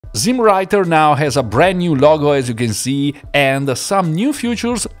ZimmWriter now has a brand new logo, as you can see, and some new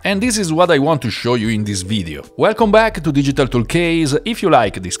features, and this is what I want to show you in this video. Welcome back to Digital Toolcase. If you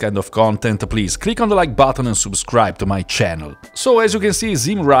like this kind of content, please click on the like button and subscribe to my channel. So as you can see,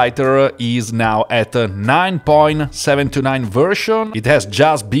 ZimmWriter is now at a 9.729 version. It has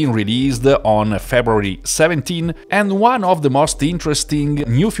just been released on February 17, and one of the most interesting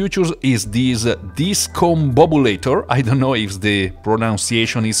new features is this discombobulator. I don't know if the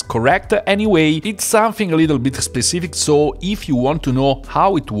pronunciation is correct. Anyway, it's something a little bit specific, so if you want to know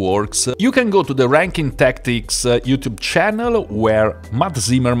how it works, you can go to the Ranking Tactics YouTube channel, where Matt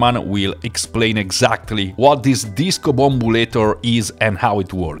Zimmerman will explain exactly what this discombobulator is and how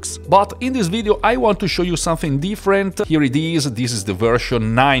it works. But in this video I want to show you something different. Here it is, this is the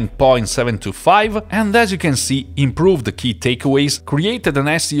version 9.725, and as you can see, improved the key takeaways, created an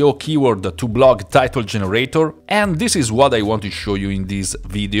SEO keyword to blog title generator, and this is what I want to show you in this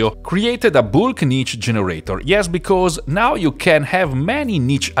video. Created a bulk niche generator. Yes, because now you can have many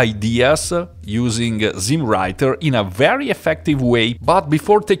niche ideas using ZimmWriter in a very effective way. But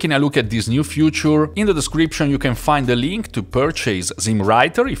before taking a look at this new feature, in the description you can find the link to purchase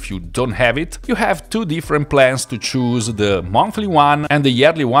ZimmWriter if you don't have it. You have two different plans to choose, the monthly one and the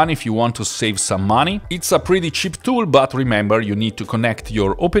yearly one if you want to save some money. It's a pretty cheap tool, but remember, you need to connect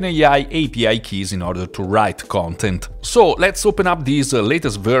your OpenAI API keys in order to write content. So let's open up this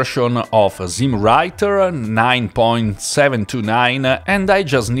latest version of ZimmWriter 9.729, and I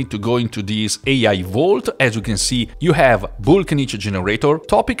just need to go into this AI Vault. As you can see, you have bulk niche generator,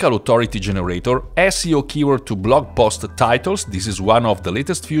 topical authority generator, SEO keyword to blog post titles. This is one of the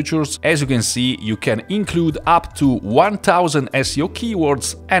latest features. As you can see, you can include up to 1000 SEO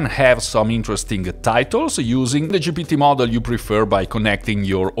keywords and have some interesting titles using the GPT model you prefer by connecting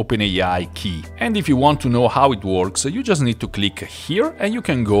your OpenAI key. And if you want to know how it works, you just need to click here and you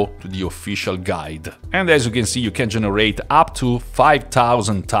can go to the official guide. And as you can see, you can generate up to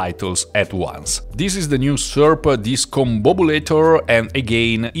 5000 titles at once. This is the new SERP discombobulator, and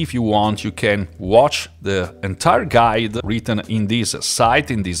again, if you want, you can watch the entire guide written in this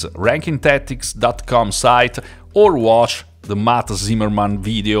site, in this rankingtactics.com site, or watch the Matt Zimmerman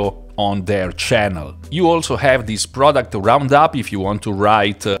video on their channel. You also have this product roundup if you want to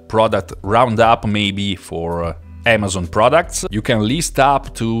write a product roundup, maybe for Amazon products. You can list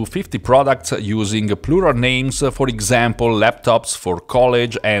up to 50 products using plural names, for example, laptops for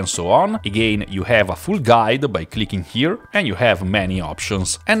college and so on. Again, you have a full guide by clicking here, and you have many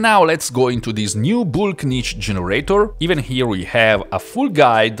options. And now let's go into this new bulk niche generator. Even here we have a full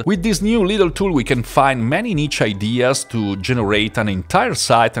guide. With this new little tool we can find many niche ideas to generate an entire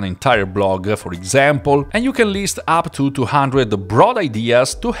site, an entire blog, for example, and you can list up to 200 broad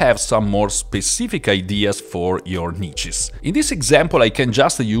ideas to have some more specific ideas for your niches. In this example I can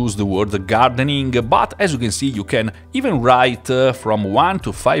just use the word gardening, but as you can see, you can even write from 1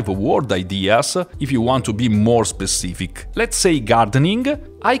 to 5 word ideas if you want to be more specific. Let's say gardening.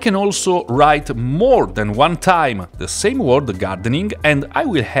 I can also write more than one time the same word gardening, and I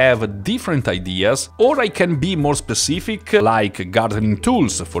will have different ideas, or I can be more specific, like gardening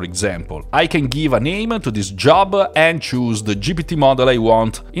tools, for example. I can give a name to this job and choose the GPT model I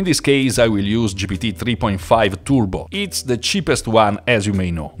want. In this case, I will use GPT 3.5 Turbo. It's the cheapest one, as you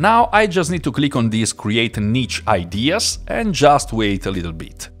may know. Now I just need to click on this Create Niche Ideas and just wait a little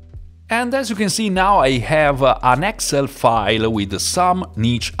bit. And as you can see, now I have an Excel file with some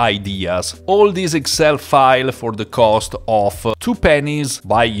niche ideas. All this Excel file for the cost of 2 pennies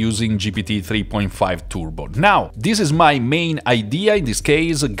by using GPT 3.5 Turbo. Now, this is my main idea, in this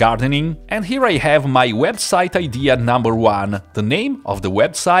case, gardening. And here I have my website idea number 1. The name of the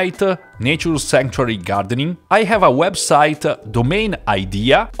website, Nature Sanctuary Gardening. I have a website domain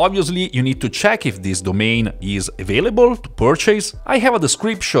idea. Obviously, you need to check if this domain is available to purchase. I have a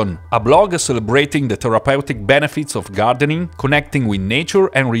description, a blog celebrating the therapeutic benefits of gardening, connecting with nature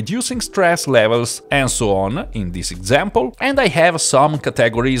and reducing stress levels, and so on in this example. And I have some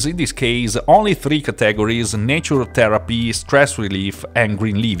categories, in this case only 3 categories: nature therapy, stress relief and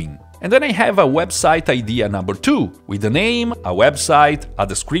green living. And then I have a website idea number 2, with a name, a website, a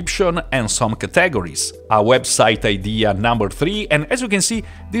description and some categories. A website idea number 3, and as you can see,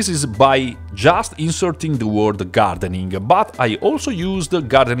 this is by just inserting the word gardening, but I also used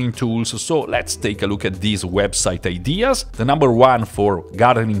gardening tools, so let's take a look at these website ideas. The number 1 for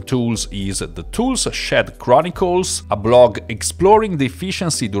gardening tools is the Tools Shed Chronicles, a blog exploring the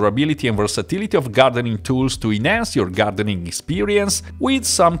efficiency, durability and versatility of gardening tools to enhance your gardening experience, with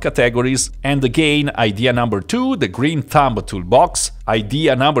some categories. And again, idea number 2, the Green Thumb Toolbox,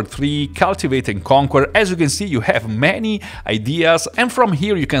 Idea number 3, cultivate and conquer. As you can see, you have many ideas, and from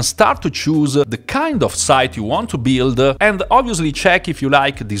here you can start to choose the kind of site you want to build, and obviously check if you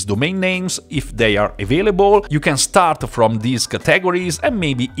like these domain names, if they are available. You can start from these categories and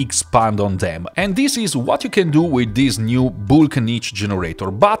maybe expand on them. And this is what you can do with this new bulk niche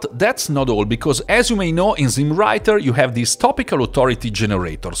generator. But that's not all, because as you may know, in ZimmWriter you have this topical authority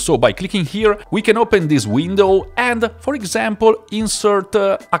generator. So by clicking here, we can open this window and, for example, insert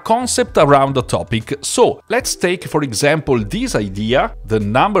a concept around the topic. So let's take, for example, this idea, the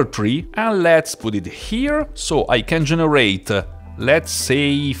number 3, and let's put it here. So I can generate, let's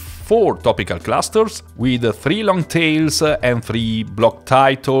say, 4 topical clusters with 3 long tails and 3 block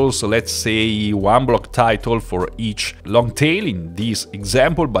titles. Let's say 1 block title for each long tail in this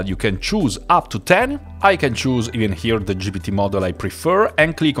example, but you can choose up to 10. I can choose even here the GPT model I prefer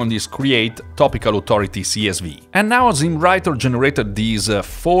and click on this Create Topical Authority CSV. And now ZimmWriter generated these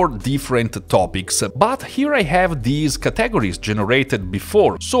 4 different topics, but here I have these categories generated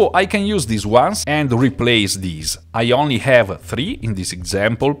before, so I can use these ones and replace these. I only have 3 in this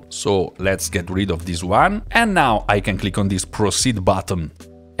example, so let's get rid of this one, and now I can click on this Proceed button.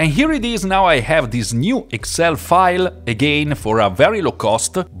 And here it is. Now I have this new Excel file, again for a very low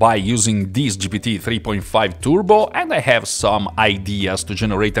cost, by using this GPT 3.5 Turbo, and I have some ideas to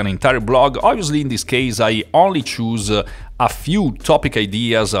generate an entire blog. Obviously in this case I only choose a few topic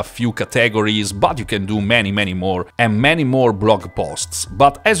ideas, a few categories, but you can do many more and many more blog posts.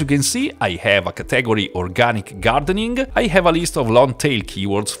 But as you can see, I have a category organic gardening. I have a list of long tail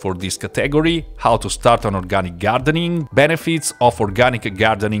keywords for this category, how to start on organic gardening, benefits of organic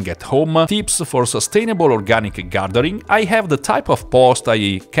gardening at home, tips for sustainable organic gardening. I have the type of post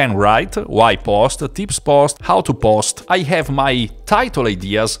I can write, why post, tips post, how to post. I have my title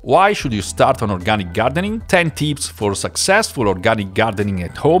ideas, why should you start on organic gardening, 10 tips for successful organic gardening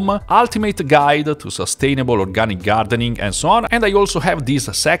at home, ultimate guide to sustainable organic gardening, and so on. And I also have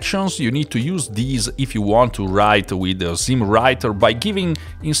these sections. You need to use these if you want to write with ZimmWriter by giving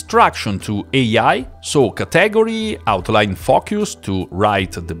instruction to AI. So category, outline focus to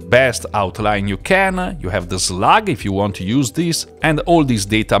write the best outline you can. You have the slug if you want to use this, and all this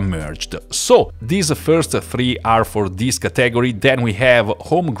data merged. So these first 3 are for this category. Then we have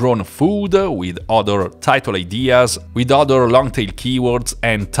homegrown food with other title ideas, with other long tail keywords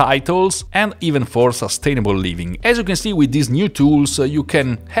and titles, and even for sustainable living. As you can see, with these new tools you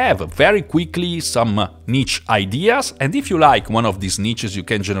can have very quickly some niche ideas, and if you like one of these niches, you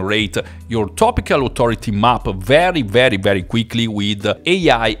can generate your topical authority map very quickly with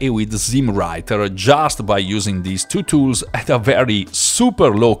AI and with ZimmWriter, just by using these 2 tools at a very super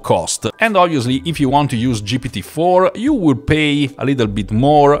low cost. And obviously if you want to use GPT-4, you will pay a little bit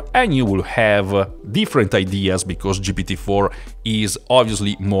more and you will have different ideas, because GPT-4 is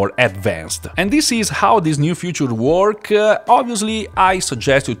obviously more advanced. And this is how this new feature work. Obviously I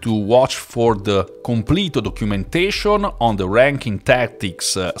suggest you to watch for the complete documentation on the Ranking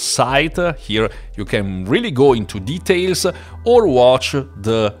Tactics site. Here you can really go into details, or watch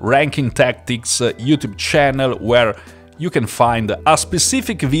the Ranking Tactics YouTube channel, where you can find a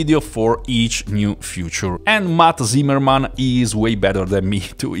specific video for each new feature. And Matt Zimmerman is way better than me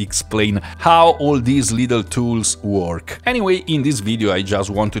to explain how all these little tools work. Anyway, in this video I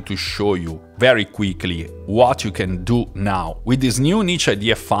just wanted to show you very quickly what you can do now with this new niche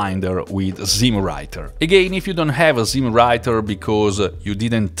idea finder with ZimmWriter. Again, if you don't have a ZimmWriter because you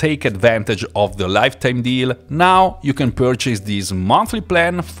didn't take advantage of the lifetime deal, now you can purchase this monthly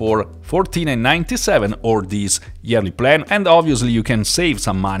plan for $14.97 or this yearly plan, and obviously you can save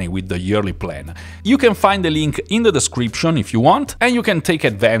some money with the yearly plan. You can find the link in the description if you want, and you can take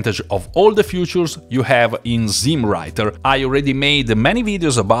advantage of all the features you have in ZimmWriter. I already made many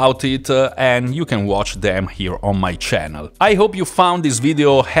videos about it, and you can watch them here on my channel. I hope you found this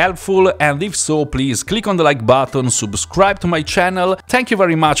video helpful, and if so, please click on the like button, subscribe to my channel. Thank you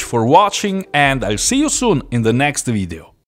very much for watching, and I'll see you soon in the next video.